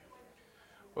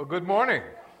Well, good morning.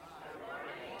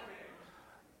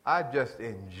 I just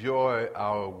enjoy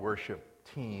our worship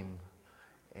team,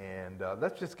 and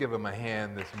let's just give them a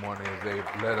hand this morning as they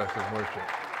led us in worship.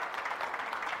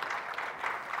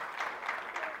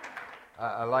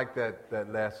 I like that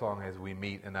last song, As We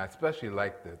Meet, and I especially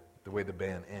like the way the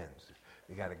band ends.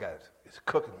 You got a guy, it's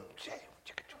cooking,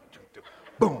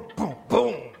 boom, boom,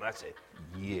 boom. I said,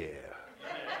 yeah.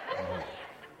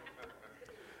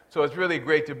 So it's really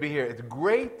great to be here. It's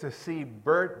great to see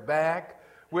Bert back.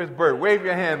 Where's Bert? Wave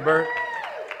your hand, Bert.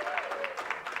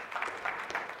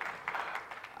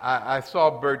 I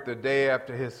saw Bert the day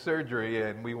after his surgery,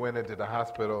 and we went into the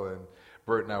hospital, and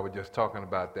Bert and I were just talking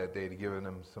about that day, giving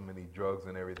him so many drugs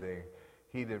and everything.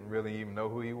 He didn't really even know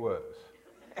who he was.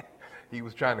 He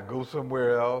was trying to go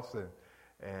somewhere else,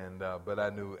 but I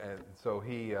knew. And so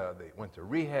they went to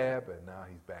rehab, and now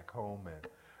he's back home. And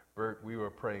Bert, we were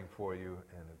praying for you,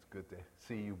 and it's good to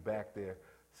see you back there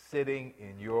sitting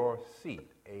in your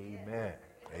seat. Amen.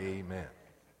 Amen.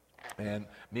 And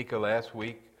Mika last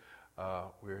week,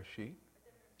 where is she?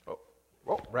 Oh,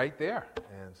 right there.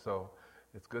 And so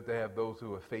it's good to have those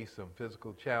who have faced some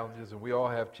physical challenges, and we all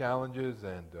have challenges,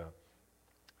 and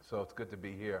so it's good to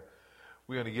be here.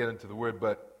 We're going to get into the Word,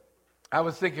 but I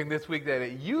was thinking this week that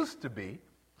it used to be,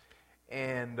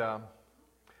 and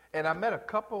I met a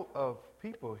couple of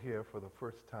people here for the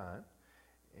first time,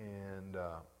 and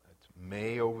it's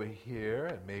May over here,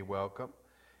 and May welcome,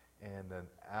 and then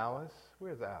Alice.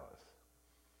 Where's Alice?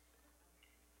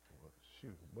 Well, she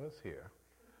was here,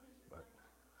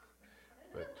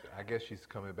 but I guess she's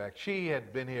coming back. She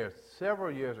had been here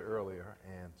several years earlier,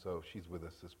 and so she's with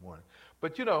us this morning.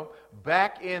 But you know,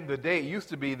 back in the day, it used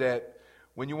to be that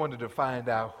when you wanted to find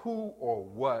out who or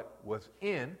what was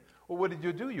in, well, what did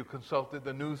you do? You consulted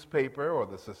the newspaper or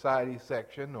the society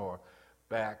section or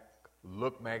back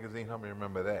Look magazine. How many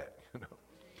remember that?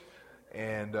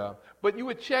 And but you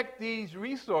would check these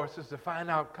resources to find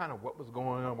out kind of what was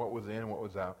going on, what was in, what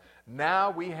was out. Now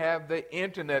we have the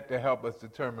internet to help us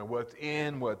determine what's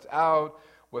in, what's out,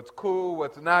 what's cool,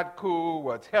 what's not cool,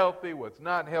 what's healthy, what's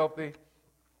not healthy.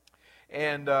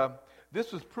 And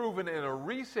this was proven in a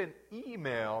recent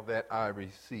email that I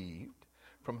received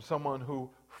from someone who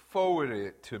forwarded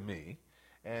it to me,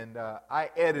 and I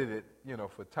edited it,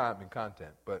 for time and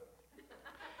content, but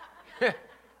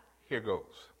here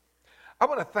goes. I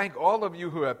want to thank all of you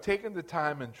who have taken the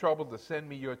time and trouble to send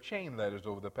me your chain letters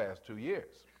over the past 2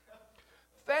 years.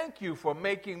 Thank you for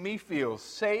making me feel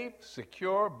safe,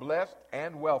 secure, blessed,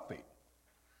 and wealthy.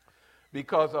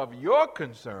 Because of your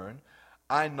concern,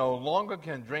 I no longer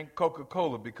can drink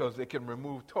Coca-Cola because it can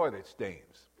remove toilet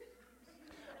stains.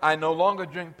 I no longer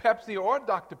drink Pepsi or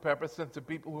Dr. Pepper since the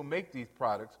people who make these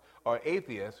products are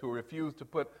atheists who refuse to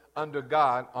put under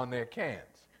God on their cans.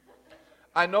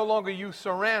 I no longer use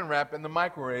saran wrap in the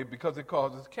microwave because it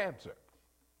causes cancer.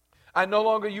 I no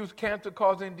longer use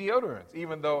cancer-causing deodorants,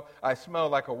 even though I smell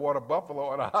like a water buffalo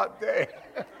on a hot day.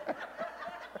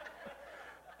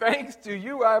 Thanks to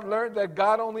you, I've learned that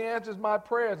God only answers my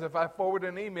prayers if I forward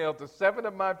an email to 7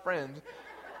 of my friends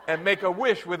and make a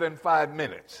wish within 5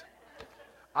 minutes.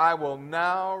 I will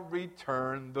now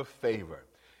return the favor.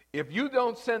 If you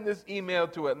don't send this email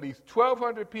to at least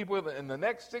 1,200 people in the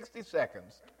next 60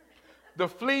 seconds, the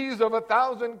fleas of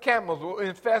 1,000 camels will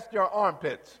infest your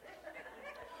armpits.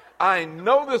 I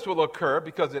know this will occur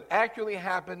because it actually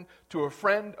happened to a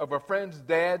friend of a friend's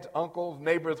dad's uncle's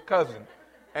neighbor's cousin,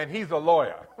 and he's a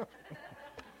lawyer.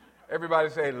 Everybody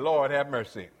say, Lord, have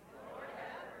mercy. Lord,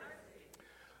 have mercy.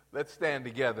 Let's stand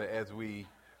together as we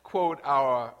quote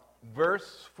our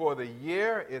verse for the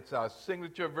year. It's our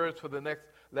signature verse for the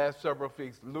last several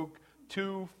weeks, Luke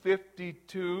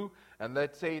 2:52, and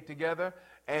let's say it together.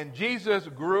 And Jesus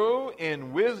grew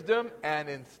in wisdom and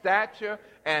in stature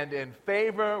and in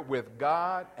favor with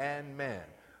God and man.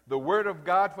 The word of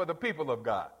God for the people of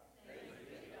God.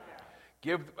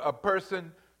 Give a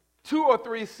person 2 or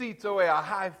 3 seats away a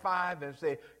high five and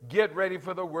say, get ready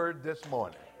for the word this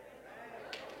morning.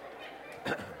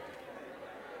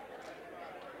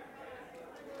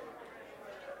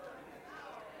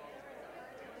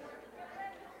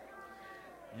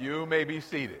 You may be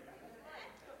seated.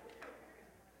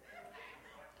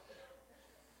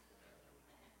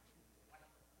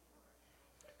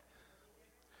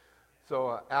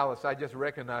 So, Alice, I just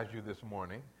recognized you this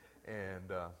morning,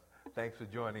 and thanks for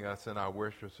joining us in our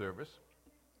worship service.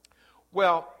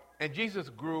 Well, and Jesus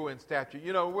grew in stature.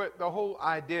 The whole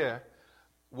idea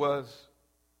was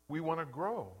we want to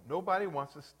grow. Nobody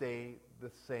wants to stay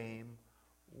the same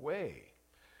way.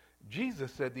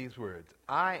 Jesus said these words,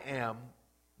 I am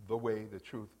the way, the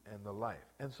truth, and the life.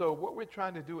 And so what we're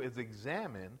trying to do is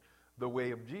examine the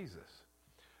way of Jesus,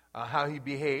 how he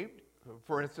behaved.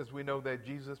 For instance, we know that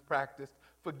Jesus practiced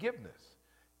forgiveness.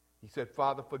 He said,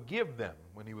 Father, forgive them,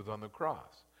 when he was on the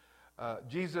cross.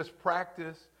 Jesus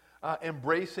practiced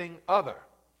embracing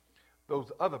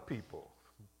those other people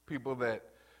that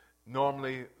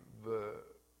normally the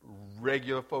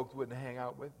regular folks wouldn't hang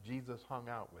out with. Jesus hung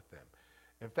out with them.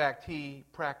 In fact, he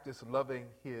practiced loving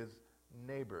his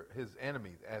neighbor, his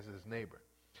enemies, as his neighbor.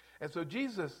 And so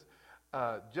Jesus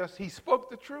he spoke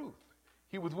the truth.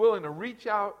 He was willing to reach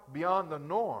out beyond the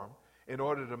norm in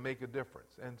order to make a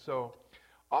difference. And so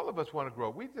all of us want to grow.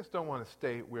 We just don't want to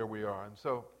stay where we are. And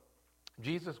so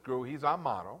Jesus grew. He's our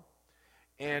model.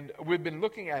 And we've been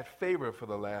looking at favor for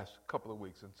the last couple of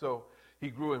weeks. And so he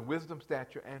grew in wisdom,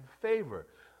 stature, and favor.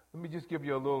 Let me just give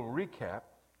you a little recap.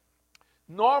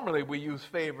 Normally, we use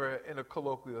favor in a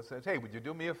colloquial sense. Hey, would you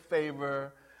do me a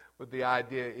favor? But the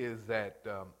idea is that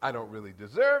I don't really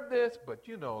deserve this, but,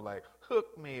 like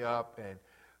hook me up and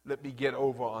let me get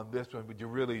over on this one. Would you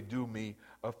really do me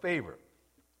a favor?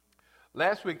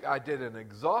 Last week, I did an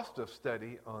exhaustive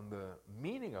study on the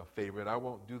meaning of favor, and I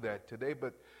won't do that today,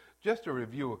 but just to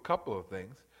review a couple of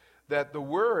things, that the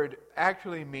word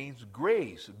actually means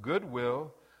grace,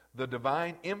 goodwill, the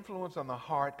divine influence on the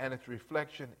heart and its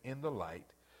reflection in the life.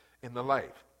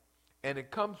 And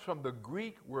it comes from the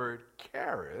Greek word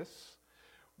charis,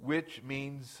 which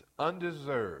means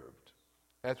undeserved.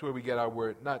 That's where we get our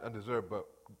word, not undeserved,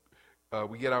 but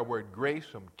we get our word grace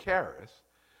from charis,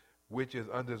 which is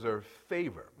undeserved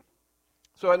favor.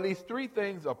 So at least three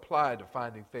things apply to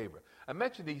finding favor. I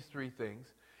mentioned these three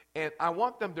things, and I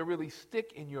want them to really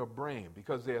stick in your brain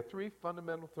because there are three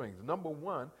fundamental things. Number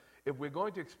one, if we're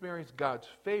going to experience God's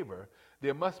favor,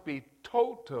 there must be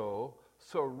total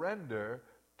surrender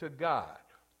to God.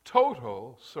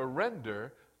 Total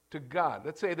surrender to God.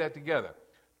 Let's say that together.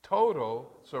 Total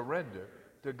surrender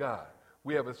to God.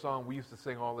 We have a song we used to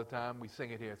sing all the time. We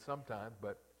sing it here sometimes,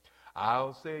 but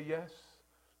I'll say yes,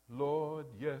 Lord,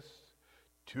 yes,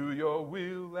 to your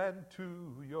will and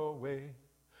to your way.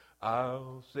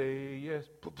 I'll say yes,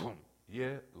 boom,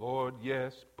 yeah, Lord,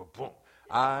 yes, boom.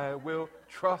 I will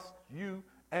trust you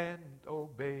and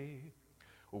obey.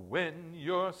 When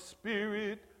your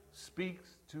spirit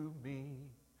speaks to me,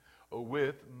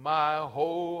 with my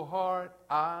whole heart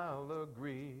I'll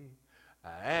agree.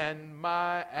 And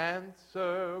my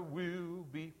answer will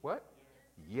be what?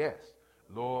 Yes,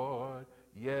 Lord,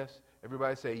 yes.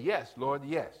 Everybody say, yes, Lord,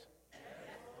 yes.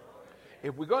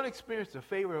 If we're going to experience the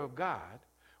favor of God,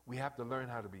 we have to learn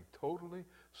how to be totally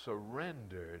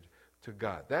surrendered to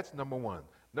God. That's number one.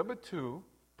 Number two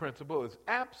principle is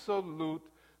absolute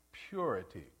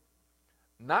purity.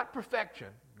 Not perfection.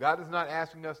 God is not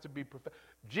asking us to be perfect.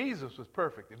 Jesus was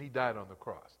perfect, and he died on the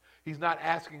cross. He's not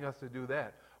asking us to do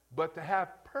that, but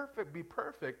to be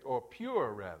perfect, or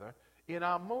pure rather, in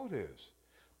our motives,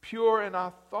 pure in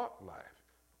our thought life,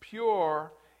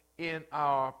 pure in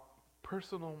our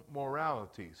personal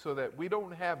morality, so that we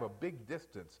don't have a big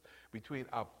distance between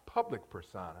our public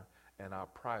persona and our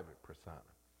private persona.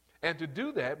 And to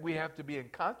do that, we have to be in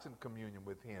constant communion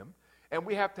with him, and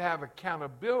we have to have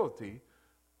accountability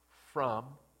from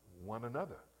one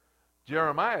another.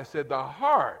 Jeremiah said, the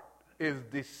heart is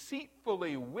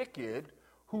deceitfully wicked,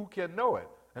 who can know it?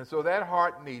 And so that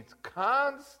heart needs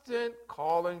constant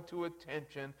calling to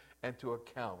attention and to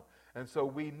account. And so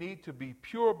we need to be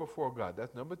pure before God.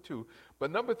 That's number two.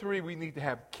 But number three, we need to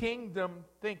have kingdom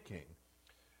thinking,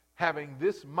 having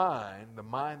this mind, the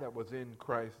mind that was in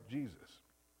Christ Jesus.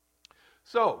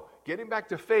 So, getting back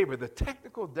to favor, the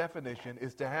technical definition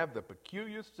is to have the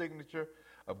peculiar signature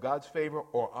of God's favor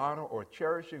or honor or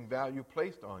cherishing value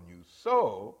placed on you,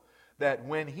 so that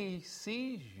when he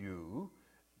sees you,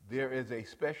 there is a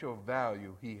special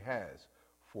value he has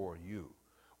for you.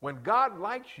 When God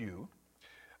likes you,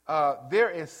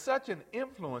 there is such an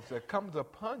influence that comes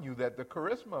upon you that the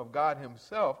charisma of God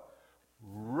himself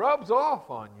rubs off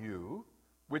on you,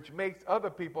 which makes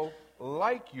other people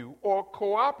like you or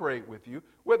cooperate with you,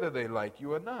 whether they like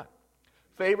you or not.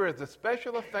 Favor is the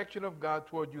special affection of God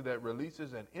toward you that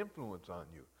releases an influence on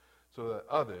you so that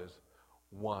others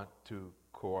want to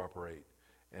cooperate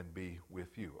and be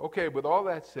with you. Okay, with all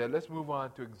that said, let's move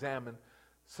on to examine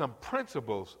some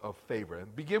principles of favor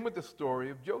and begin with the story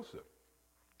of Joseph.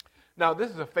 Now, this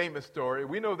is a famous story.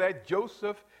 We know that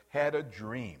Joseph had a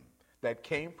dream that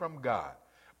came from God.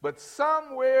 But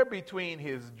somewhere between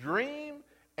his dream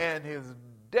and his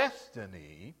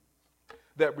destiny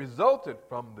that resulted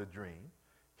from the dream,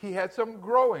 he had some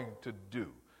growing to do,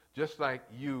 just like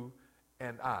you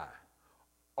and I.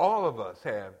 All of us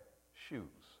have shoes.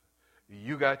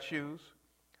 You got shoes.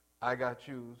 I got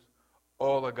shoes.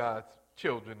 All of God's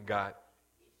children got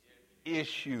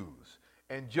issues.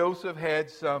 And Joseph had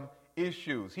some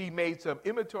issues. He made some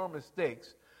immature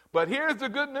mistakes. But here's the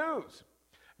good news.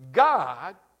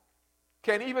 God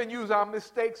can even use our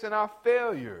mistakes and our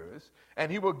failures,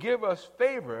 and he will give us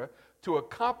favor to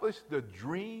accomplish the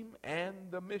dream and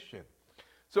the mission.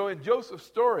 So in Joseph's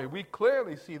story, we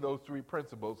clearly see those three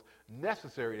principles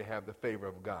necessary to have the favor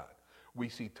of God. We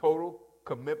see total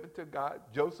commitment to God.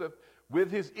 Joseph,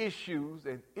 with his issues,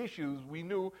 we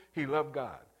knew he loved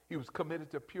God. He was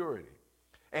committed to purity.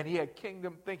 And he had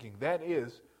kingdom thinking. That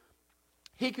is,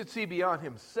 he could see beyond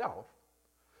himself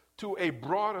to a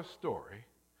broader story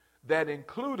that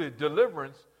included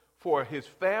deliverance for his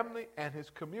family and his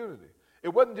community. It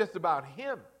wasn't just about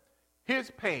him, his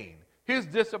pain, his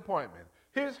disappointment,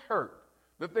 his hurt,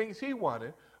 the things he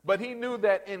wanted, but he knew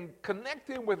that in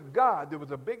connecting with God, there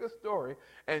was a bigger story,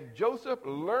 and Joseph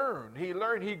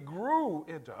he grew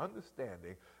into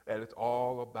understanding that it's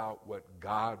all about what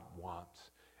God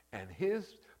wants and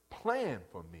his plan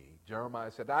for me. Jeremiah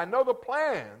said, I know the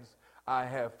plans I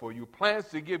have for you, plans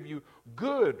to give you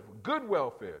good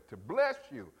welfare, to bless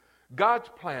you. God's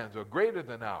plans are greater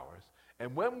than ours.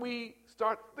 And when we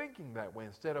start thinking that way,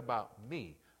 instead about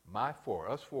me, my four,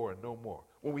 us four and no more,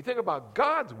 when we think about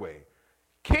God's way,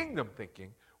 kingdom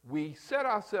thinking, we set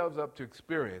ourselves up to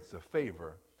experience the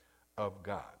favor of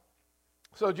God.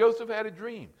 So Joseph had a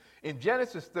dream. In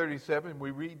Genesis 37,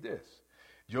 we read this.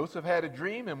 Joseph had a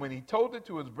dream, and when he told it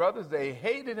to his brothers, they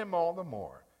hated him all the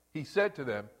more. He said to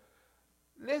them,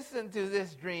 listen to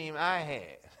this dream I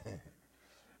had.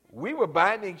 We were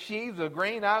binding sheaves of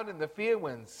grain out in the field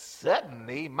when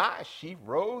suddenly my sheaf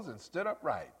rose and stood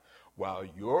upright, while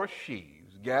your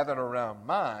sheaves gathered around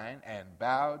mine and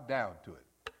bowed down to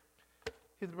it.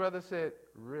 His brother said,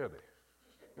 really?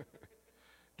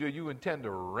 Do you intend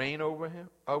to reign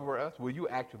over us? Will you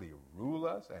actually rule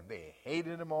us? And they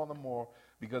hated him all the more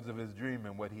because of his dream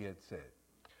and what he had said.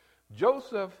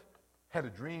 Joseph had a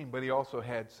dream, but he also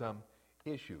had some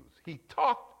issues. He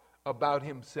talked about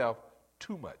himself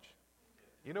too much.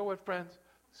 You know what, friends?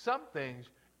 Some things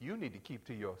you need to keep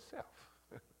to yourself.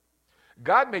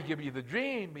 God may give you the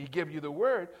dream, he give you the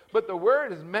word, but the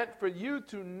word is meant for you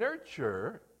to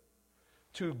nurture,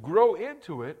 to grow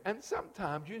into it, and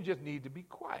sometimes you just need to be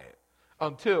quiet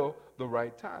until the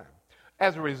right time.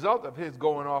 As a result of his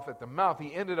going off at the mouth,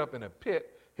 he ended up in a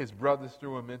pit his brothers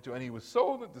threw him into, and he was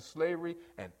sold into slavery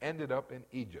and ended up in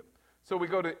Egypt. So we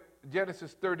go to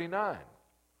Genesis 39.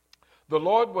 The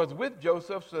Lord was with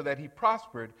Joseph so that he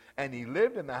prospered, and he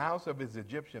lived in the house of his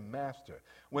Egyptian master.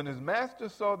 When his master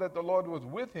saw that the Lord was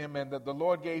with him and that the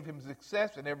Lord gave him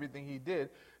success in everything he did,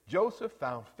 Joseph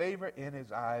found favor in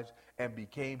his eyes and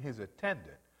became his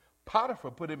attendant.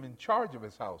 Potiphar put him in charge of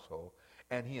his household,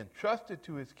 and he entrusted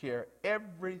to his care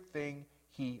everything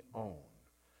he owned.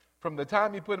 From the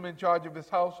time he put him in charge of his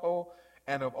household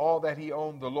and of all that he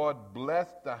owned, the Lord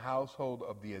blessed the household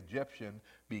of the Egyptian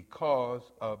because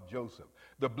of Joseph.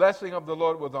 The blessing of the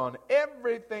Lord was on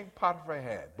everything Potiphar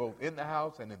had, both in the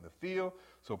house and in the field.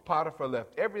 So Potiphar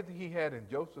left everything he had in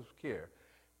Joseph's care,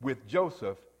 with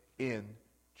Joseph in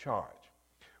charge.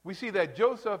 We see that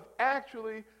Joseph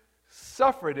actually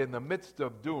suffered in the midst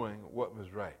of doing what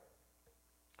was right.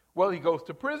 Well, he goes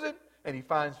to prison and he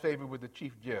finds favor with the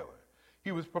chief jailer.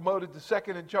 He was promoted to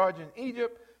second in charge in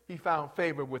Egypt. He found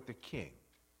favor with the king.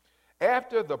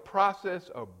 After the process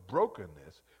of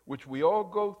brokenness, which we all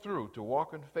go through to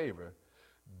walk in favor,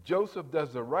 Joseph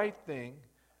does the right thing,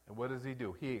 and what does he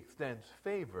do? He extends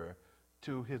favor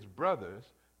to his brothers,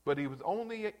 but he was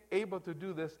only able to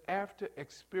do this after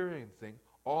experiencing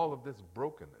all of this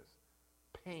brokenness,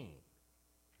 pain,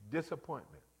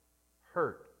 disappointment,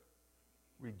 hurt,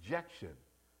 rejection,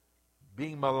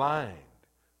 being maligned,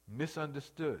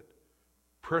 misunderstood,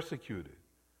 persecuted,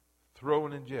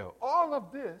 thrown in jail. All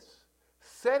of this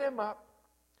set him up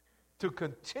to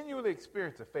continually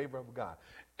experience the favor of God.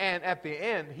 And at the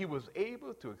end, he was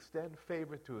able to extend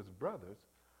favor to his brothers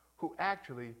who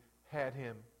actually had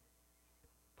him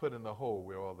put in the hole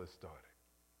where all this started.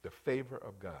 The favor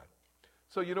of God.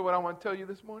 So you know what I want to tell you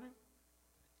this morning?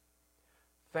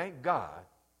 Thank God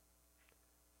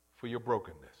for your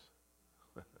brokenness.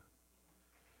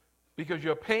 Because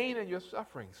your pain and your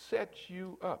suffering sets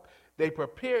you up. They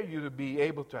prepare you to be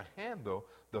able to handle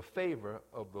the favor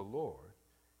of the Lord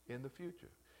in the future.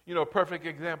 You know, a perfect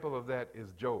example of that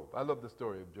is Job. I love the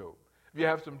story of Job. If you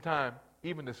have some time,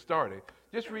 even to start it,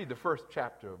 just read the first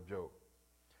chapter of Job.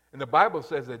 And the Bible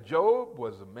says that Job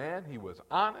was a man, he was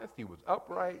honest, he was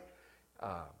upright,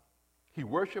 he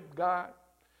worshiped God,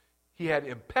 he had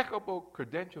impeccable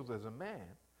credentials as a man,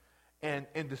 and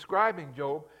in describing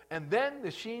Job. And then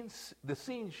the scene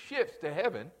shifts to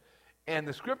heaven, and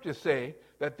the scriptures say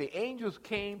that the angels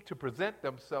came to present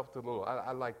themselves to the Lord.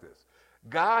 I like this.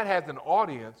 God has an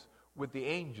audience with the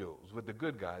angels, with the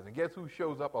good guys. And guess who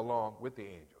shows up along with the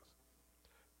angels?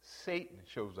 Satan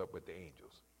shows up with the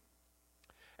angels.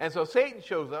 And so Satan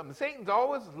shows up, and Satan's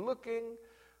always looking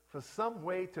for some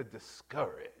way to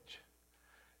discourage,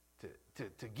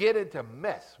 to get into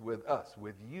mess with us,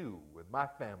 with you, with my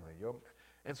family.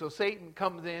 And so Satan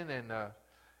comes in,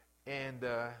 and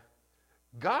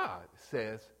God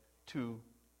says to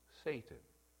Satan,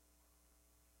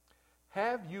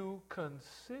 have you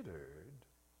considered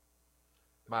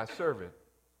my servant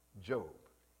Job?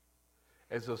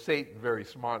 And so Satan very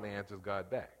smartly answers God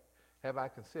back. Have I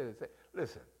considered?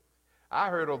 Listen, I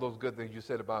heard all those good things you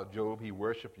said about Job. He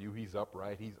worshiped you. He's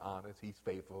upright. He's honest. He's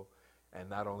faithful. And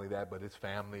not only that, but his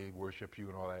family worship you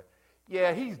and all that.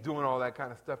 Yeah, he's doing all that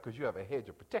kind of stuff because you have a hedge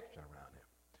of protection around him.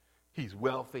 He's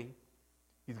wealthy.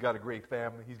 He's got a great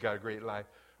family. He's got a great life.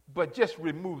 But just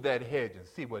remove that hedge and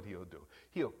see what he'll do.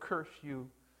 He'll curse you.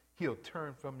 He'll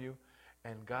turn from you.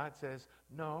 And God says,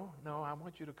 no, I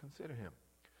want you to consider him.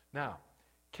 Now,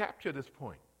 capture this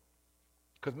point.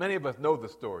 Because many of us know the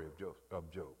story of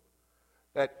Job.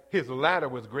 That his latter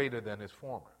was greater than his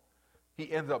former.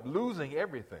 He ends up losing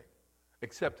everything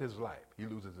except his life. He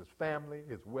loses his family,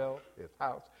 his wealth, his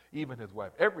house, even his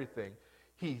wife, everything.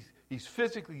 He's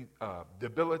physically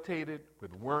debilitated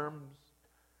with worms,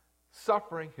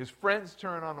 suffering. His friends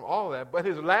turn on him, all that. But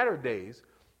his latter days,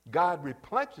 God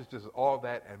replenishes all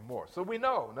that and more. So we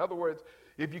know, in other words,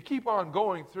 if you keep on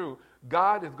going through,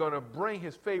 God is going to bring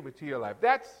his favor to your life.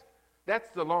 That's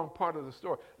the long part of the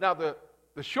story. Now, the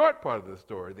short part of the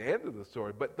story, the end of the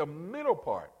story, but the middle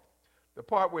part, the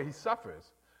part where he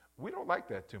suffers, we don't like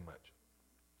that too much.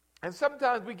 And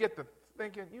sometimes we get to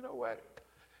thinking, you know what?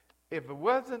 If it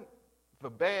wasn't for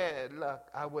bad luck,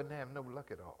 I wouldn't have no luck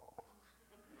at all.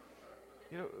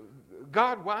 You know,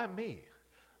 God, why me?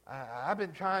 I've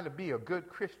been trying to be a good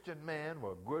Christian man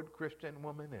or a good Christian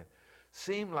woman, and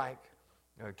seemed like,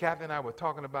 Kathy and I were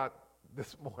talking about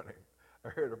this morning. I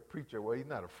heard a preacher, well, he's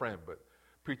not a friend, but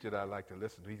a preacher that I like to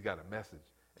listen to. He's got a message,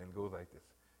 and it goes like this.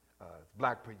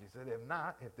 Black preacher said,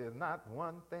 if there's not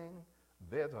one thing,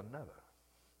 there's another.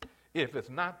 If it's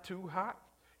not too hot,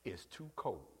 it's too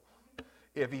cold.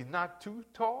 If he's not too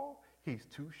tall, he's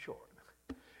too short.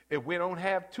 If we don't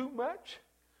have too much,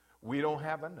 we don't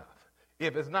have enough.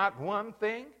 If it's not one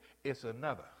thing, it's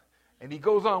another. And he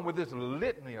goes on with this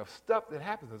litany of stuff that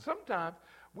happens. And sometimes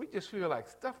we just feel like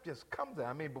stuff just comes out.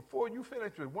 I mean, before you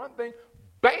finish with one thing,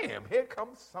 bam, here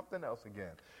comes something else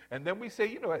again. And then we say,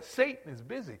 you know what, Satan is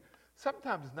busy.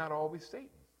 Sometimes it's not always Satan.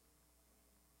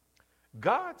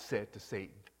 God said to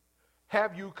Satan,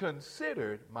 have you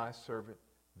considered my servant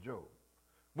Job?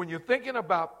 When you're thinking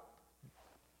about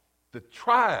the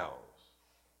trials,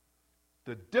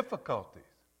 the difficulties,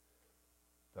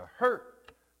 the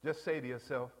hurt, just say to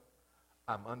yourself,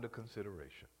 I'm under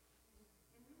consideration.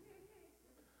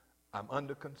 I'm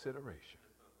under consideration.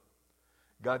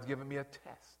 God's given me a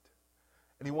test.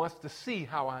 And he wants to see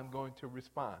how I'm going to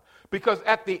respond. Because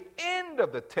at the end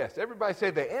of the test, everybody say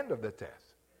the end of the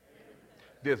test,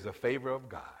 there's the favor of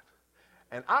God.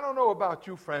 And I don't know about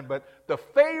you, friend, but the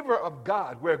favor of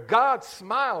God, where God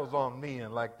smiles on me,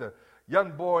 and like the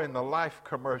young boy in the Life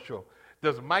commercial,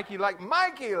 does Mikey like?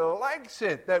 Mikey likes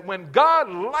it, that when God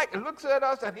looks at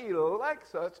us and he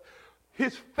likes us,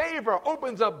 his favor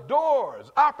opens up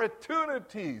doors,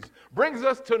 opportunities, brings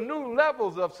us to new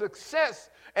levels of success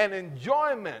and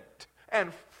enjoyment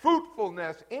and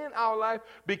fruitfulness in our life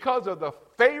because of the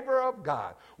favor of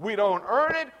God. We don't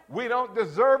earn it, we don't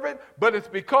deserve it, but it's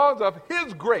because of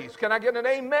his grace. Can I get an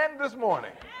amen this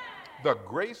morning? The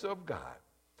grace of God.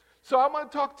 So I'm going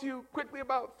to talk to you quickly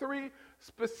about 3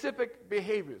 specific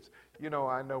behaviors. You know,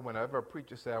 I know whenever a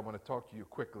preacher says, I want to talk to you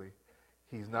quickly,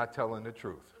 he's not telling the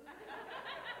truth.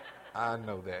 I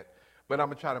know that. But I'm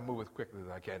going to try to move as quickly as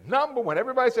I can. Number 1,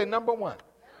 everybody say number 1.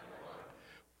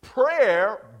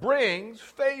 Prayer brings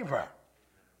favor.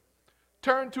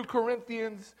 Turn to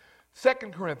Corinthians,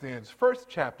 2 Corinthians, first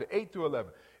chapter, 8 through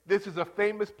 11. This is a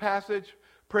famous passage.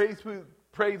 Praise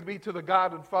be to the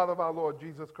God and Father of our Lord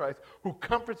Jesus Christ, who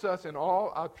comforts us in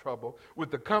all our trouble with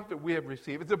the comfort we have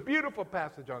received. It's a beautiful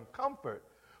passage on comfort.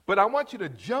 But I want you to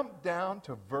jump down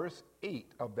to verse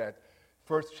 8 of that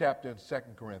first chapter in 2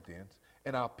 Corinthians,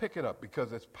 and I'll pick it up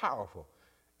because it's powerful.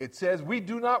 It says, we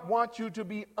do not want you to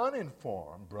be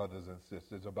uninformed, brothers and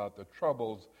sisters, about the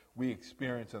troubles we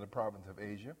experience in the province of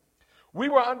Asia. We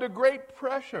were under great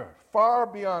pressure, far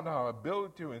beyond our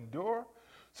ability to endure,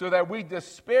 so that we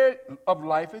despaired of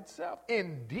life itself.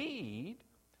 Indeed,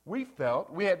 we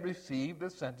felt we had received the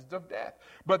sentence of death.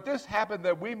 But this happened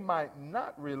that we might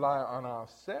not rely on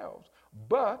ourselves,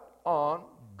 but on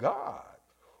God,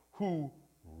 who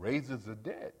raises the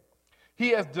dead. He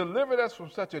has delivered us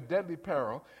from such a deadly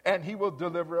peril, and he will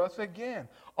deliver us again.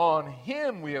 On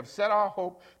him we have set our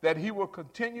hope that he will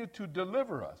continue to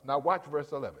deliver us. Now watch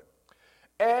verse 11.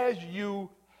 As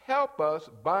you help us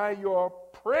by your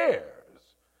prayers,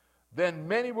 then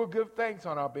many will give thanks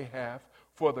on our behalf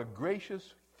for the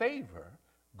gracious favor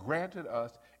granted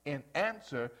us in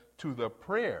answer to the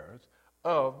prayers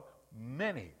of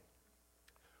many.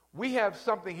 We have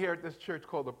something here at this church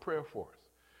called the prayer force.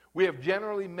 We have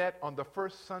generally met on the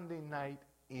first Sunday night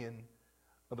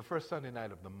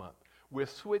of the month. We're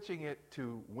switching it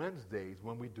to Wednesdays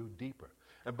when we do deeper.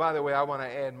 And by the way, I want to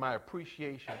add my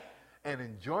appreciation and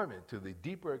enjoyment to the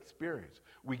deeper experience.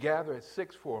 We gather at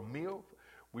 6 for a meal.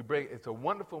 It's a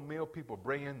wonderful meal. People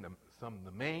bring in some of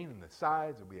the main and the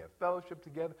sides, and we have fellowship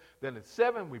together. Then at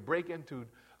 7, we break into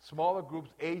smaller groups,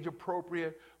 age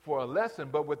appropriate, for a lesson.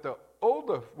 But with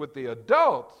the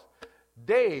adults,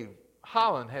 Dave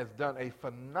Holland has done a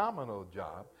phenomenal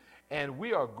job, and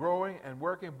we are growing and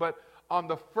working. But on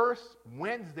the first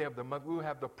Wednesday of the month, we will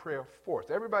have the prayer force.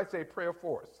 Everybody say prayer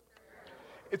force.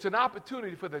 It's an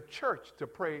opportunity for the church to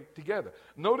pray together.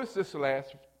 Notice this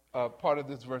last part of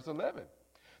this verse 11.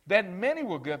 Then many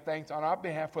will give thanks on our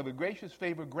behalf for the gracious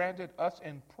favor granted us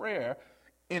in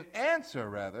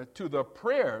answer to the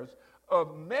prayers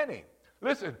of many.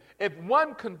 Listen, if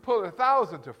one can put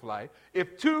 1,000 to flight,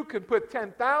 if 2 can put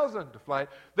 10,000 to flight,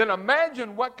 then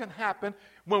imagine what can happen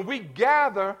when we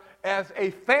gather as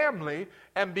a family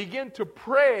and begin to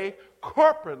pray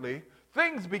corporately.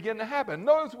 Things begin to happen.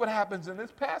 Notice what happens in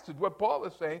this passage, what Paul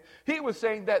is saying. He was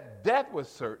saying that death was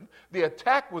certain. The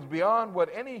attack was beyond what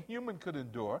any human could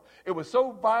endure. It was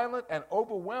so violent and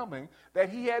overwhelming that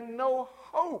he had no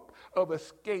hope of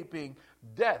escaping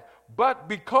death. But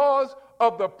because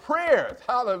of the prayers,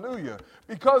 hallelujah,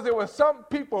 because there were some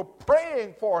people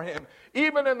praying for him,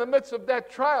 even in the midst of that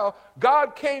trial,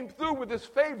 God came through with his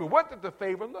favor. What did the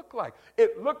favor look like?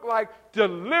 It looked like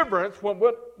deliverance from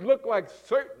what looked like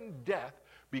certain death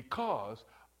because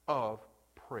of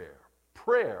prayer.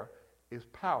 Prayer is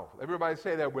powerful. Everybody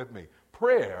say that with me.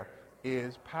 Prayer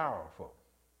is powerful.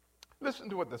 Listen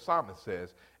to what the psalmist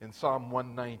says in Psalm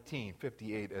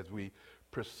 119:58 as we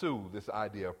pursue this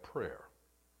idea of prayer.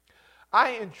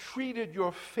 I entreated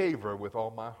your favor with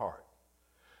all my heart.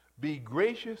 Be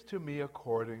gracious to me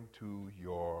according to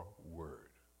your word.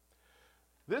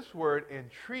 This word,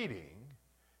 entreating,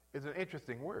 is an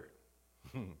interesting word.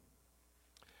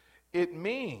 It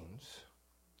means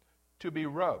to be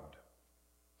rubbed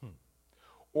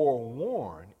or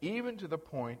worn, even to the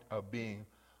point of being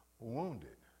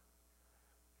wounded.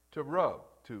 To rub,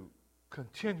 to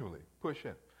continually push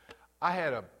in. I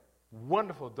had a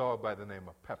wonderful dog by the name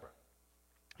of Pepper.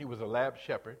 He was a lab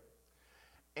shepherd.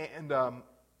 And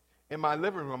in my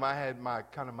living room, I had my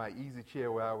easy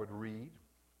chair where I would read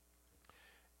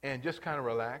and just kind of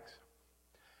relax.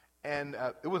 And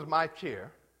it was my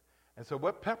chair. And so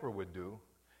what Pepper would do,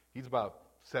 he's about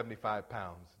 75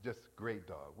 pounds, just great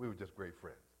dog. We were just great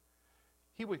friends.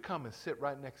 He would come and sit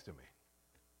right next to me.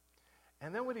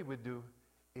 And then what he would do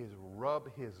is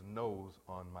rub his nose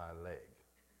on my leg.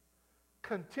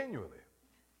 Continually.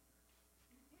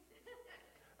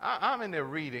 I'm in there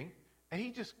reading, and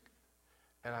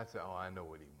I said, oh, I know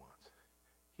what he wants.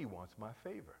 He wants my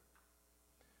favor.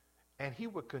 And he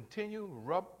would continue to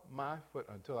rub my foot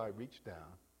until I reached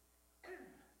down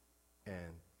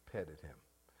and petted him.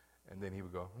 And then he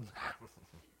would go,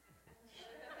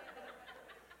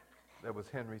 that was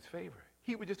Henry's favor.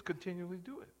 He would just continually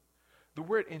do it. The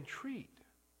word entreat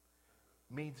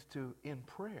means to, in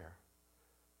prayer,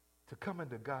 to come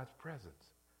into God's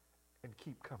presence and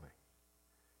keep coming.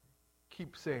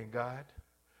 Keep saying, God,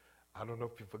 I don't know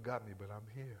if you forgot me, but I'm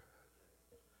here.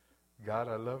 God,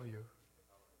 I love you.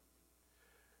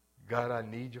 God, I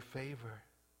need your favor.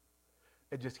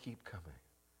 And just keep coming.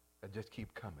 And just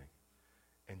keep coming.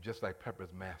 And just like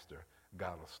Pepper's master,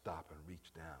 God will stop and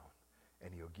reach down,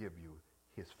 and he'll give you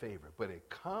his favor. But it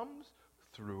comes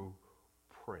through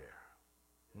prayer.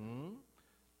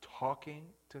 Talking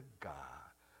to God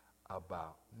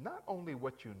about not only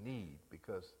what you need,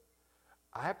 because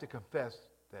I have to confess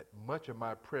that much of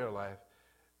my prayer life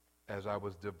as I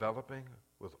was developing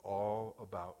was all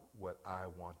about what I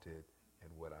wanted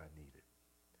and what I needed.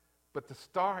 But to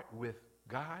start with,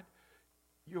 God,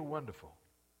 you're wonderful.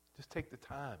 Just take the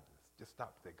time. Just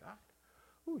stop and say, God,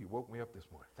 you woke me up this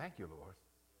morning. Thank you, Lord.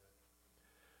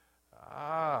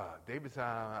 David said,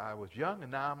 I was young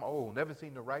and now I'm old. Never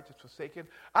seen the righteous forsaken.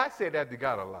 I say that to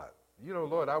God a lot. You know,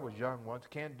 Lord, I was young once.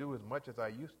 Can't do as much as I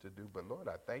used to do. But, Lord,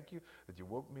 I thank you that you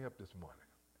woke me up this morning.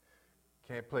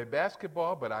 Can't play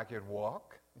basketball, but I can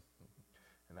walk.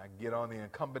 And I can get on the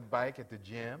incumbent bike at the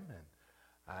gym. And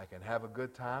I can have a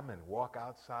good time and walk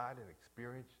outside and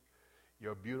experience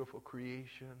your beautiful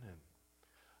creation. And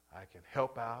I can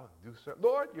help out and do something.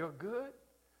 Lord, you're good.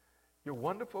 You're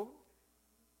wonderful.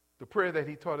 The prayer that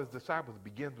he taught his disciples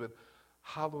begins with,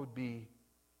 hallowed be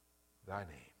thy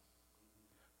name.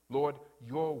 Lord,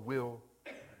 your will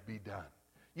be done.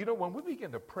 You know, when we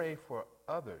begin to pray for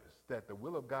others, that the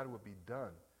will of God will be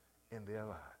done in their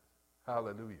lives.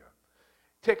 Hallelujah.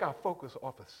 Take our focus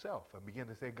off of self and begin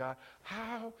to say, God,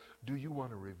 how do you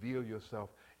want to reveal yourself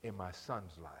in my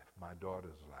son's life, my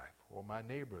daughter's life, or my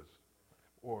neighbor's?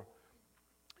 Or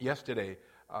yesterday,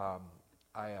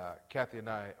 Kathy and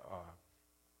I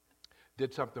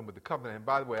did something with the covenant. And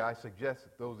by the way, I suggest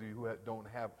that those of you who don't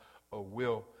have a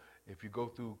will, if you go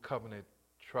through covenant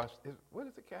trust, what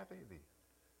is it, Kathy? The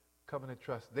covenant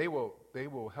trust. They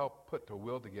will help put the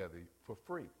will together for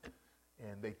free,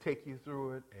 and they take you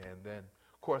through it. And then,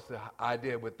 of course, the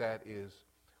idea with that is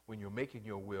when you're making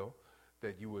your will,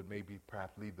 that you would maybe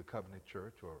perhaps leave the Covenant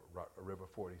Church or River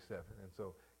 47. And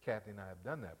so Kathy and I have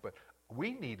done that. But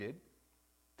we needed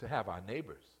to have our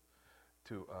neighbors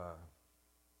to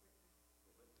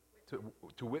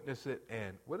witness it,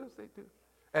 and what else they do?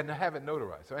 And to have it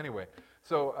notarized. So anyway,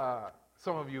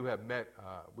 some of you have met,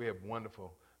 we have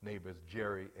wonderful neighbors,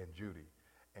 Jerry and Judy.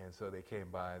 And so they came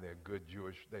by, they're good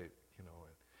Jewish,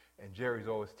 and Jerry's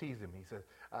always teasing me. He says,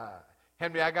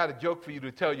 Henry, I got a joke for you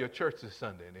to tell your church this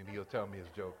Sunday. And then he'll tell me his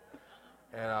joke.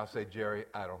 And I'll say, Jerry,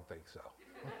 I don't think so.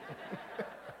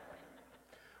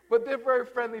 But they're very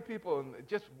friendly people and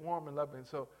just warm and loving.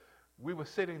 So we were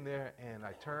sitting there, and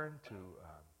I turned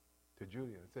to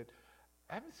Judy and said,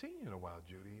 I haven't seen you in a while,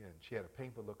 Judy. And she had a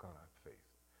painful look on her face.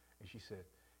 And she said,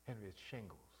 Henry, it's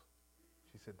shingles.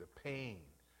 She said, the pain.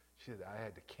 She said, I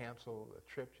had to cancel a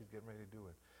trip she's getting ready to do.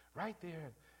 And right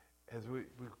there, as we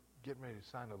were getting ready to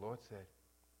sign, the Lord said,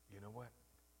 you know what?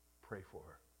 Pray for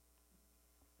her.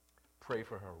 Pray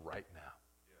for her right now.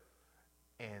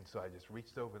 Yeah. And so I just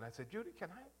reached over and I said, Judy, can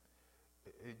I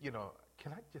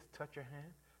just touch your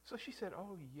hand? So she said,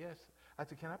 oh, yes. I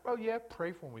said, oh, yeah,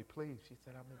 pray for me, please. She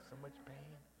said, I'm in so much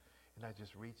pain. And I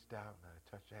just reached out and I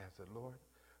touched her hand. I said, Lord,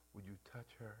 would you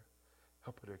touch her?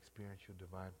 Help her to experience your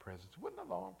divine presence. It wasn't a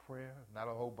long prayer, not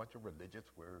a whole bunch of religious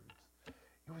words.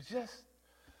 It was just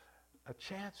a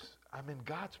chance. I'm in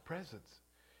God's presence.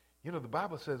 You know, the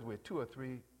Bible says where two or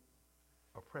three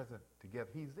are present together,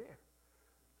 he's there.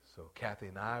 So Kathy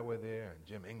and I were there, and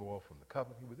Jim Ingwald from the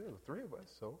Covenant, he was there, the three of us.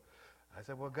 So I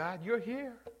said, well, God, you're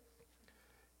here.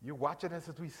 You're watching us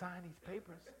as we sign these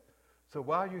papers. So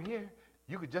while you're here,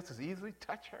 you could just as easily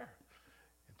touch her.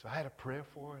 And so I had a prayer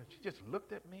for her, and she just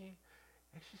looked at me,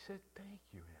 and she said, thank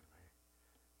you, Henry.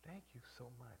 Thank you so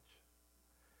much.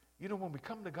 You know, when we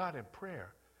come to God in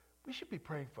prayer, we should be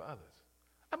praying for others.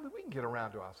 I mean, we can get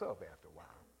around to ourselves after a while.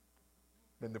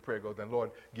 Then the prayer goes, then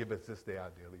Lord, give us this day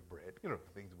our daily bread. You know,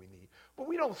 the things we need. But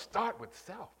we don't start with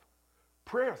self.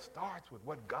 Prayer starts with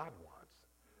what God wants.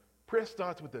 Prayer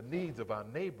starts with the needs of our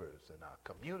neighbors and our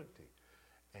community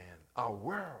and our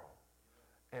world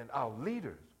and our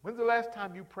leaders. When's the last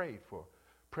time you prayed for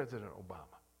President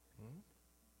Obama?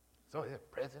 So yeah,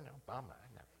 President Obama.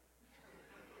 I know.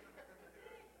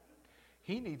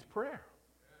 He needs prayer.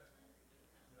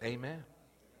 Amen.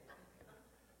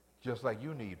 Just like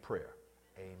you need prayer.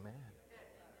 Amen.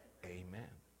 Amen.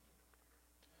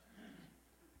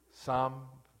 Psalm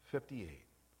 58.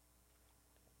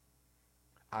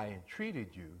 I entreated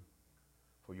you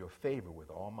for your favor with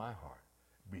all my heart.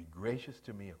 Be gracious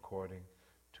to me according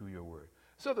to your word.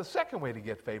 So the second way to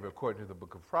get favor, according to the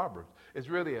book of Proverbs, is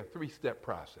really a three-step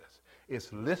process.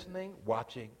 It's listening,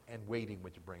 watching, and waiting,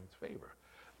 which brings favor.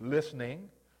 Listening,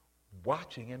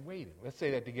 watching, and waiting. Let's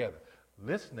say that together.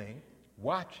 Listening,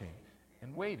 watching,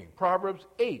 and waiting. Proverbs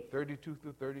 8, 32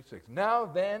 through 36. Now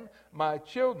then, my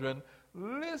children,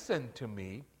 listen to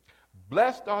me.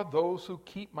 Blessed are those who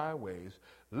keep my ways.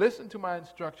 Listen to my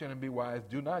instruction and be wise.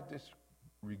 Do not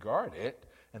disregard it.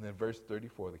 And then verse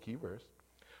 34, the key verse.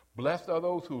 Blessed are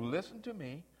those who listen to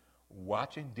me,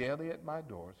 watching daily at my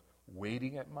doors,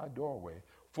 waiting at my doorway.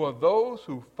 For those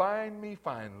who find me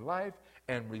find life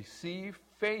and receive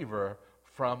favor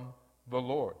from the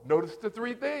Lord. Notice the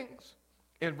three things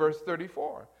in verse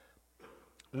 34.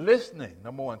 Listening,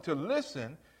 number one. To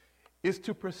listen is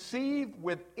to perceive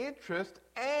with interest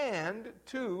and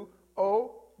to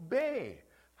obey.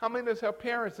 How many of us have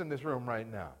parents in this room right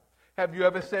now? Have you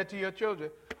ever said to your children,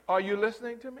 are you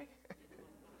listening to me?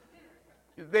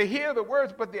 They hear the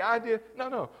words, but the idea,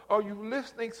 no. Are you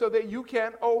listening so that you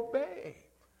can obey?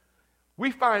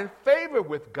 We find favor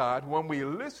with God when we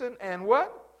listen and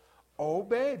what?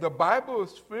 Obey. The Bible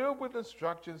is filled with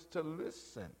instructions to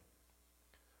listen.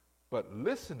 But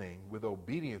listening with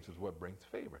obedience is what brings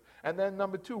favor. And then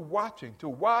number 2, watching. To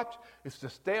watch is to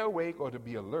stay awake or to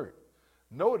be alert.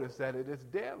 Notice that it is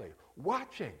daily.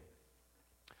 Watching.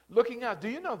 Looking out. Do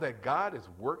you know that God is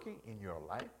working in your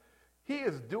life? He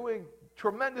is doing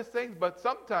tremendous things, but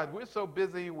sometimes we're so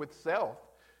busy with self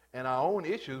and our own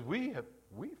issues, we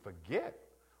forget.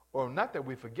 Or not that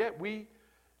we forget, we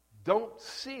don't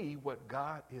see what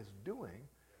God is doing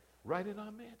right in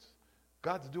our midst.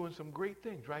 God's doing some great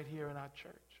things right here in our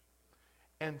church.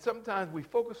 And sometimes we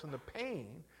focus on the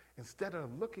pain instead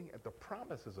of looking at the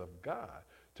promises of God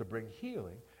to bring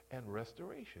healing and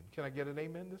restoration. Can I get an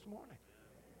amen this morning?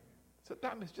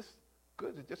 Sometimes it's just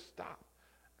good to just stop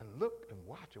and look and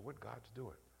watch at what God's doing.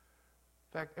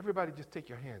 In fact, everybody just take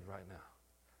your hands right now.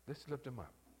 Let's lift them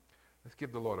up. Let's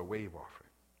give the Lord a wave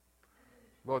offering.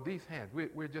 Lord, these hands,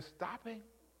 we're just stopping.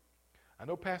 I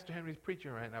know Pastor Henry's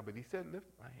preaching right now, but he said lift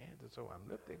my hands, and so I'm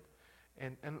lifting.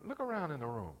 And look around in the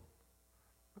room.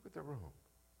 Look at the room.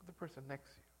 Look at the person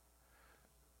next to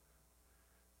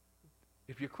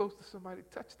you. If you're close to somebody,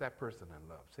 touch that person in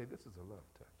love. Say, this is a love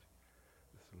touch.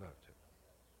 This is a love touch.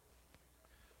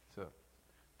 So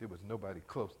there was nobody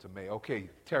close to me. Okay,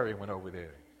 Terry went over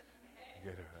there.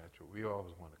 Get her. We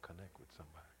always want to connect with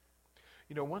somebody.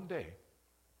 You know, one day,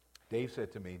 Dave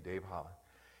said to me, Dave Holland,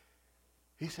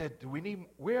 he said,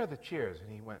 where are the chairs?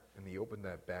 And he went and he opened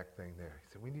that back thing there.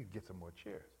 He said, we need to get some more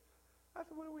chairs. I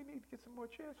said, what do we need to get some more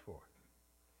chairs for?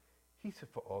 He said,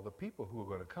 for all the people who are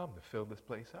going to come to fill this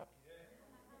place up.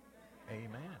 Yeah.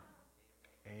 Amen.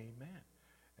 Amen.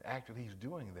 Actually, he's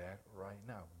doing that right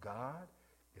now. God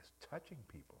is touching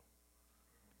people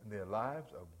in their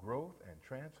lives of growth and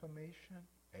transformation.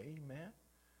 Amen.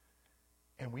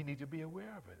 And we need to be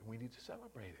aware of it. We need to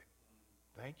celebrate it.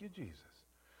 Thank you, Jesus.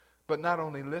 But not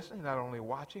only listening, not only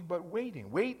watching, but waiting.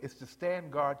 Wait is to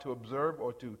stand guard, to observe,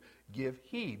 or to give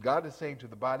heed. God is saying to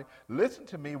the body, listen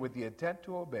to me with the intent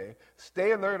to obey,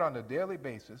 stay alert on a daily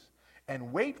basis,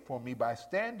 and wait for me by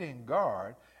standing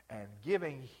guard and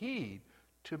giving heed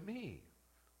to me.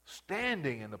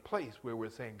 Standing in the place where we're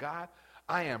saying, God,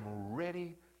 I am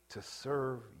ready to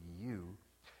serve you,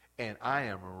 and I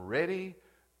am ready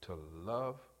to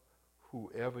love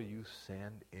whoever you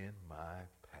send in my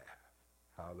path.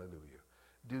 Hallelujah.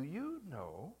 Do you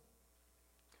know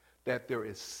that there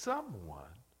is someone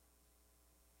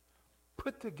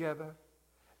put together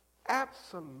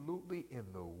absolutely in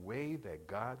the way that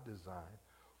God designed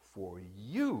for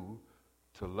you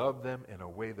to love them in a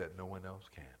way that no one else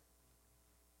can?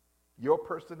 Your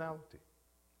personality,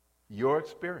 your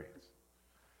experience,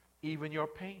 even your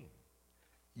pain,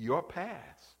 your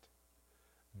past.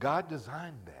 God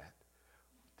designed that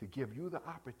to give you the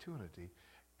opportunity,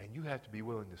 and you have to be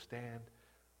willing to stand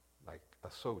like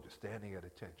a soldier standing at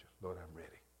attention. Lord, I'm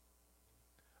ready.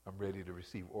 I'm ready to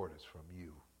receive orders from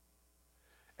you.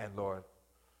 And Lord,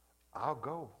 I'll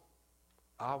go.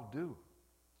 I'll do.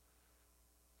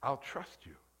 I'll trust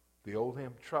you. The old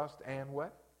hymn, trust and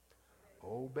what?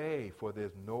 Obey, for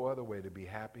there's no other way to be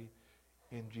happy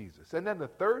in Jesus. And then the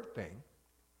third thing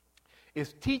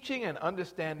is teaching and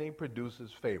understanding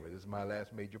produces favor. This is my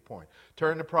last major point.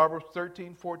 Turn to Proverbs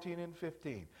 13, 14, and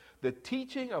 15. The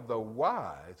teaching of the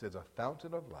wise is a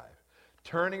fountain of life,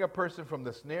 turning a person from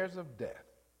the snares of death.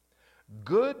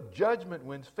 Good judgment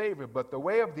wins favor, but the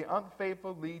way of the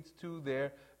unfaithful leads to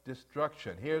their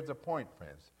destruction. Here's the point,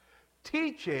 friends.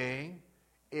 Teaching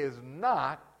is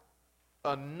not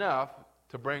enough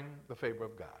to bring the favor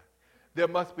of God. There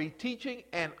must be teaching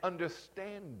and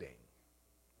understanding.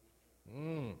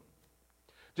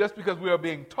 Just because we are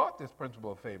being taught this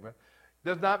principle of favor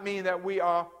does not mean that we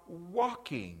are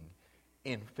walking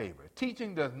in favor.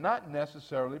 Teaching does not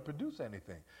necessarily produce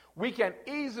anything. We can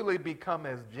easily become,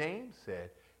 as James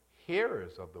said,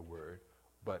 hearers of the word,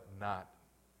 but not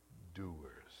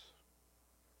doers.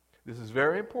 This is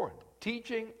very important.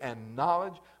 Teaching and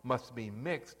knowledge must be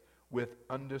mixed with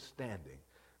understanding.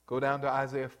 Go down to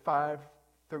Isaiah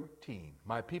 5:13.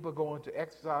 My people go into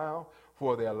exile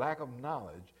for their lack of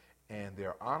knowledge, and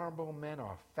their honorable men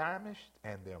are famished,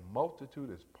 and their multitude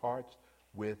is parched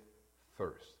with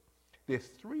thirst. There's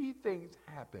three things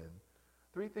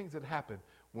that happen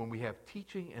when we have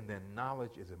teaching and then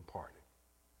knowledge is imparted.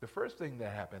 The first thing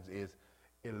that happens is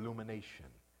illumination.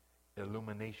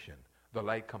 Illumination. The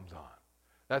light comes on.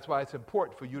 That's why it's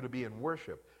important for you to be in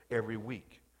worship every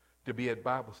week, to be at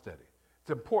Bible study. It's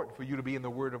It's important for you to be in the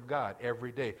Word of God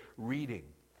every day, reading,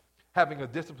 having a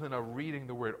discipline of reading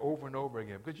the Word over and over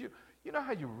again. Because you know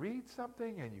how you read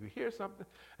something and you hear something,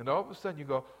 and all of a sudden you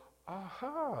go,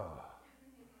 aha,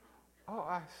 oh,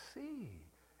 I see.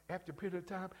 After a period of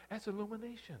time, that's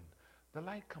illumination. The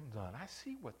light comes on. I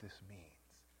see what this means.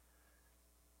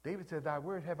 David said, thy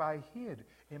word have I hid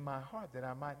in my heart that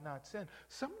I might not sin.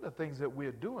 Some of the things that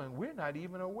we're doing, we're not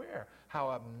even aware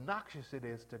how obnoxious it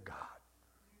is to God.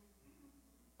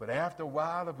 But after a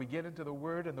while, if we get into the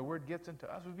Word and the Word gets into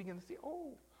us, we begin to see,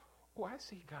 oh, I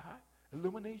see God.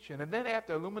 Illumination. And then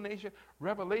after illumination,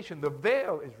 revelation, the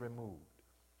veil is removed.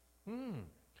 And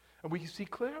we can see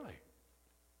clearly.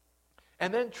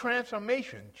 And then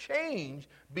transformation, change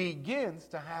begins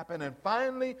to happen. And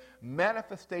finally,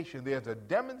 manifestation. There's a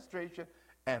demonstration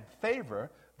and favor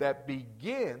that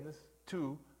begins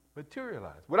to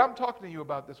materialize. What I'm talking to you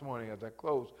about this morning as I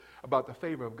close about the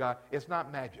favor of God, it's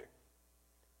not magic.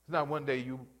 It's not one day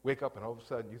you wake up and all of a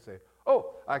sudden you say,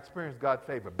 oh, I experienced God's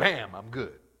favor. Bam, I'm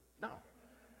good. No,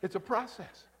 it's a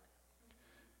process.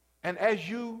 And as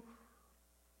you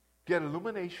get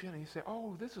illumination and you say,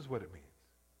 oh, this is what it means.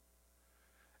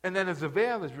 And then as the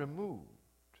veil is removed,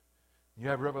 you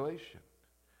have revelation.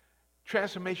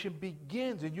 Transformation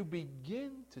begins and you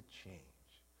begin to change.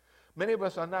 Many of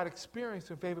us are not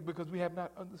experiencing favor because we have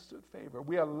not understood favor.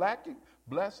 We are lacking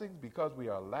blessings because we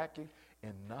are lacking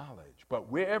in knowledge. But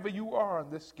wherever you are on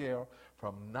this scale,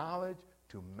 from knowledge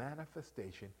to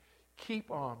manifestation,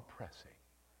 keep on pressing.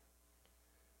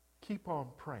 Keep on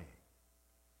praying.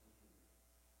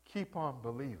 Keep on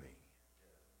believing.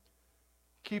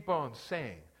 Keep on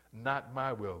saying, not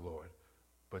my will, Lord,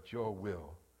 but your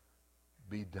will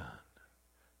be done.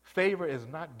 Favor is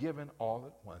not given all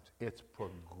at once. It's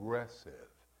progressive.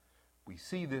 We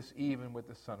see this even with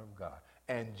the Son of God.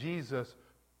 And Jesus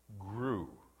grew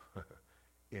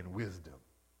in wisdom,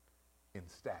 in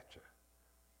stature,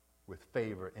 with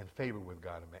favor, in favor with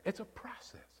God and man. It's a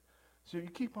process. So you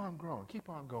keep on growing, keep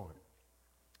on going.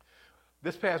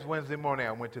 This past Wednesday morning,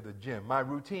 I went to the gym. My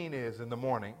routine is in the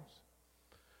mornings,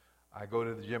 I go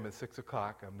to the gym at 6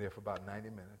 o'clock. I'm there for about 90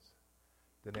 minutes.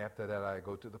 Then after that, I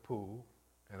go to the pool,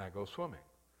 and I go swimming.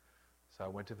 So I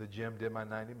went to the gym, did my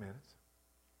 90 minutes.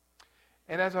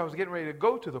 And as I was getting ready to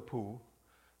go to the pool,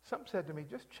 something said to me,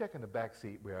 just check in the back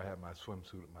seat where I have my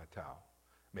swimsuit and my towel.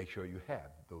 Make sure you have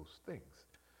those things.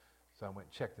 So I went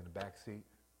and checked in the back seat.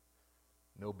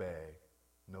 No bag,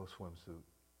 no swimsuit,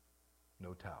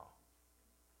 no towel.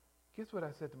 Guess what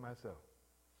I said to myself?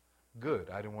 Good,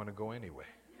 I didn't want to go anyway.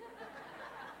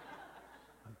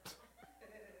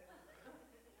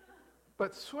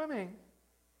 But swimming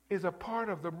is a part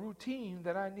of the routine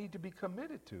that I need to be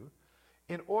committed to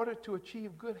in order to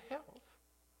achieve good health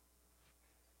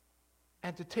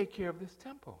and to take care of this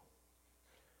temple.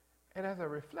 And as I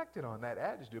reflected on that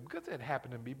attitude, because it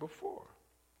happened to me before,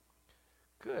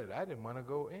 good, I didn't want to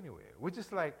go anywhere. Which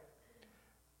is like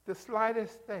the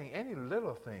slightest thing, any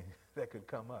little thing that could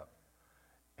come up,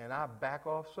 and I back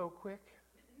off so quick.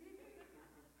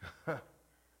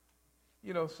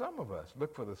 You know, some of us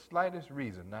look for the slightest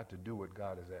reason not to do what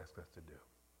God has asked us to do.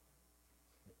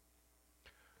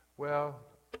 Well,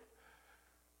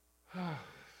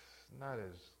 it's not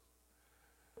as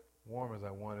warm as I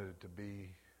wanted it to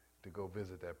be to go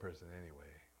visit that person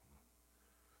anyway.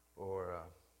 Or,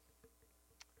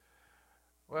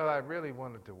 well, I really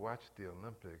wanted to watch the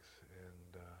Olympics,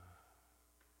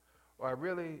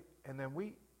 and then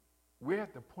we're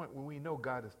at the point where we know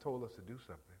God has told us to do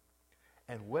something.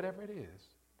 And whatever it is,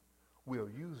 we'll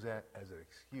use that as an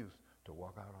excuse to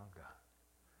walk out on God.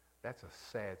 That's a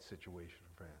sad situation,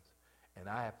 friends. And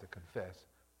I have to confess,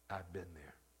 I've been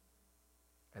there.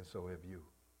 And so have you.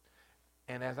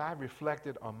 And as I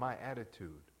reflected on my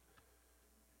attitude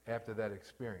after that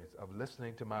experience of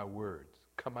listening to my words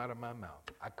come out of my mouth,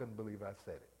 I couldn't believe I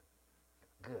said it.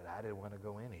 Good, I didn't want to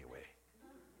go anyway.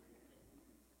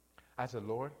 I said,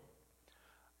 Lord,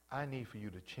 I need for you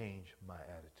to change my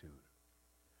attitude.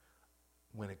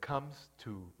 When it comes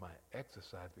to my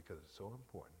exercise, because it's so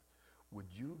important, would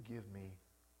you give me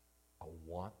a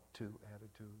want to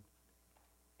attitude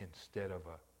instead of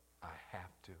a I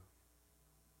have to?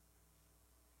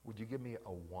 Would you give me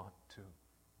a want to?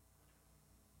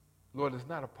 Lord, it's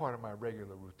not a part of my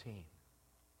regular routine.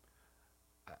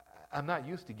 I'm not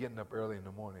used to getting up early in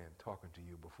the morning and talking to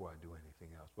you before I do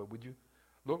anything else. But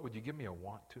Lord, would you give me a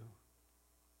want to?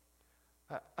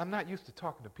 I'm not used to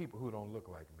talking to people who don't look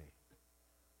like me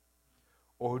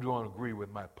or who don't agree with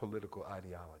my political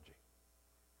ideology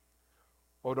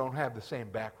or don't have the same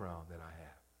background that I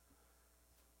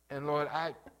have. And Lord,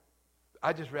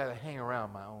 I just rather hang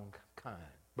around my own kind.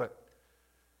 But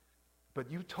But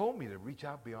you told me to reach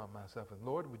out beyond myself. And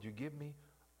Lord, would you give me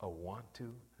a want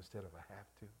to instead of a have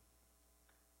to?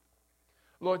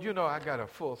 Lord, you know I got a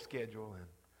full schedule, and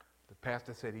the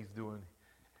pastor said he's doing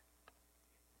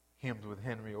hymns with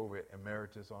Henry over at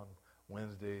Emeritus on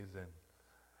Wednesdays,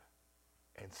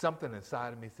 and something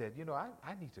inside of me said, you know, I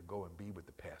need to go and be with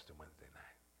the pastor Wednesday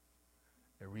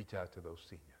night and reach out to those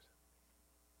seniors.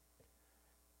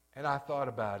 And I thought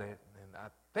about it, and I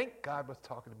think God was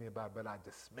talking to me about it, but I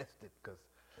dismissed it because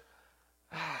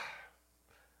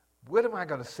what am I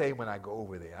going to say when I go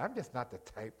over there? I'm just not the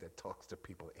type that talks to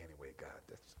people anyway, God.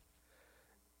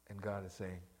 And God is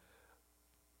saying,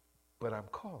 but I'm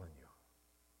calling you.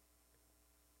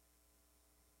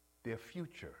 Their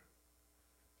future,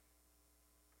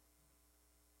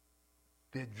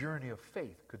 their journey of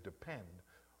faith could depend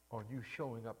on you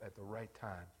showing up at the right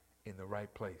time, in the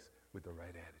right place, with the right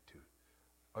attitude.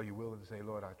 Are you willing to say,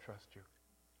 Lord, I trust you.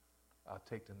 I'll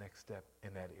take the next step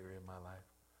in that area of my life.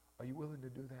 Are you willing to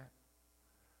do that?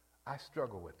 I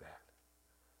struggle with that.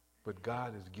 But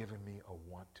God has given me a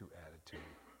want-to attitude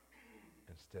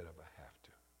instead of a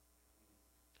have-to.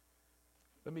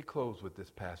 Let me close with this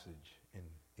passage in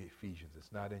Ephesians.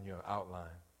 It's not in your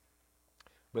outline,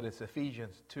 but it's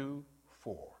Ephesians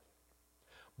 2:4.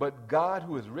 But God,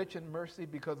 who is rich in mercy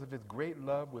because of his great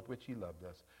love with which he loved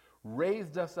us,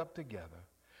 raised us up together,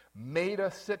 made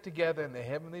us sit together in the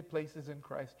heavenly places in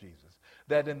Christ Jesus,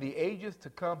 that in the ages to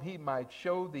come he might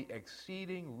show the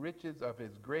exceeding riches of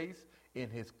his grace in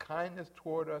his kindness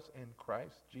toward us in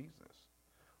Christ Jesus.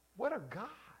 What a God.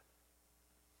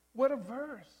 What a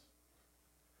verse.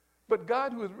 But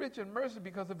God, who is rich in mercy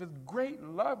because of his great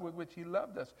love with which he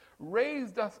loved us,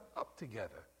 raised us up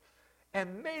together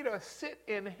and made us sit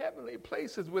in heavenly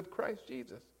places with Christ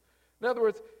Jesus. In other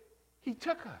words, he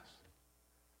took us.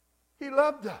 He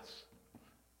loved us.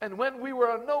 And when we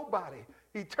were a nobody,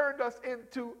 he turned us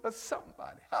into a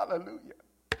somebody. Hallelujah.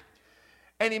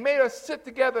 And he made us sit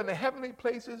together in the heavenly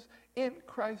places in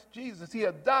Christ Jesus. He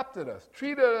adopted us,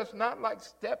 treated us not like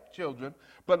stepchildren,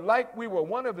 but like we were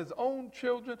one of his own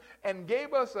children, and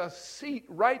gave us a seat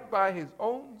right by his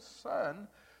own Son,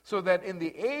 so that in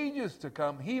the ages to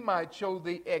come he might show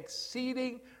the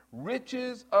exceeding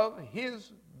riches of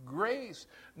his grace.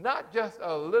 Not just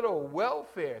a little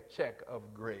welfare check of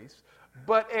grace,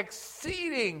 but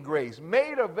exceeding grace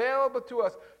made available to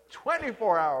us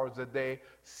 24 hours a day,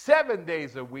 7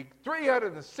 days a week,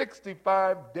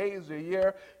 365 days a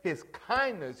year. His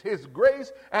kindness, his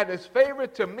grace, and his favor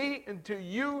to me and to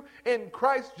you in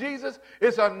Christ Jesus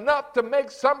is enough to make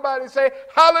somebody say,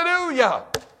 hallelujah.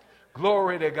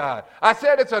 Glory to God. I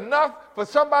said it's enough for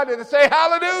somebody to say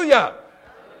hallelujah.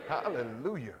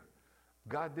 Hallelujah.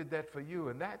 God did that for you,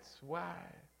 and that's why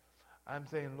I'm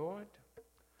saying, Lord,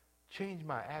 change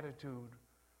my attitude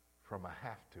from a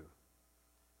have to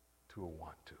a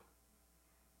want to.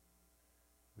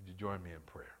 Would you join me in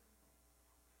prayer?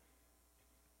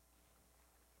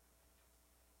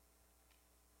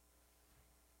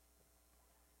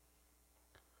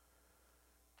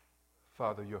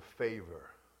 Father, your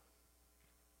favor.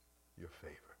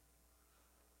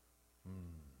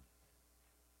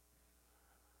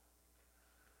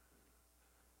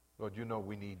 Lord, you know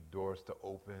we need doors to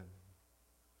open,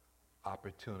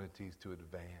 opportunities to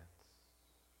advance,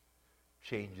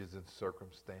 changes in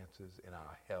circumstances, in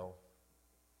our health.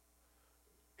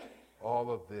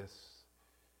 All of this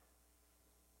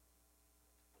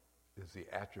is the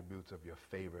attributes of your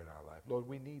favor in our life. Lord,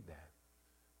 we need that.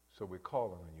 So we're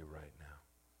calling on you right now,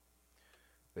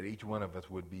 that each one of us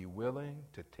would be willing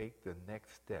to take the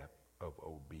next step of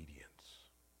obedience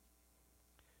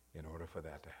in order for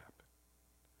that to happen.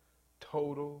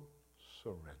 Total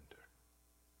surrender.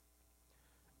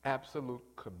 Absolute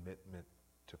commitment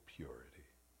to purity.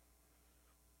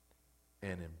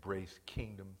 And embrace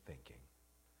kingdom thinking.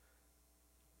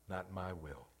 Not my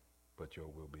will, but your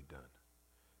will be done.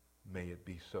 May it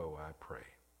be so, I pray.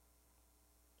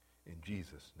 In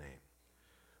Jesus' name.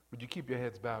 Would you keep your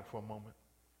heads bowed for a moment?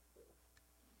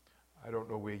 I don't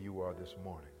know where you are this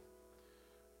morning,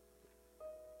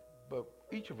 but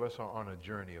each of us are on a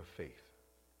journey of faith.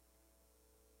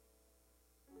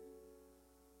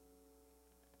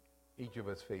 Each of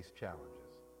us face challenges,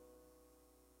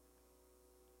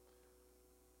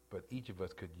 but each of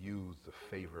us could use the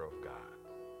favor of God.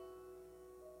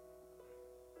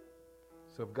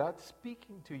 So if God's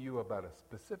speaking to you about a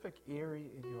specific area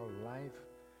in your life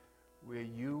where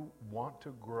you want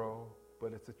to grow,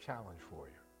 but it's a challenge for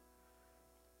you,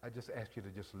 I just ask you to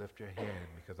just lift your hand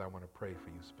because I want to pray for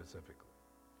you specifically.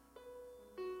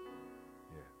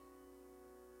 Yeah.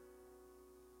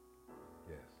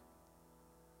 Yes.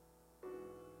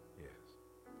 Yes.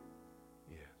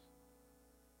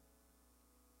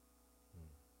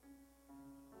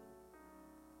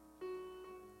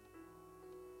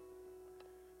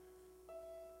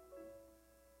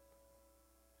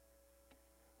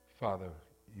 Father,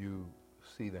 you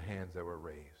see the hands that were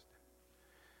raised.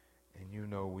 And you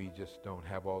know we just don't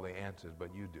have all the answers, but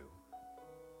you do.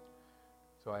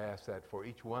 So I ask that for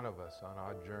each one of us on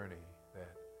our journey,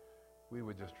 that we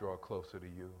would just draw closer to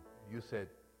you. You said,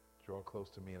 draw close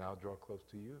to me and I'll draw close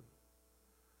to you.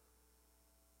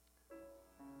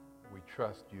 We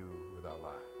trust you with our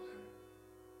lives.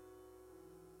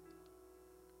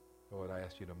 Lord, I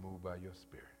ask you to move by your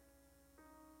Spirit.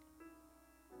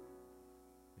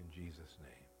 In Jesus'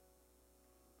 name,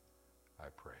 I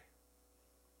pray.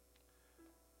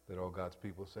 Let all God's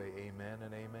people say amen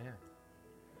and amen.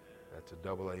 That's a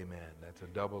double amen. That's a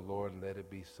double, Lord, let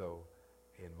it be so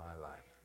in my life.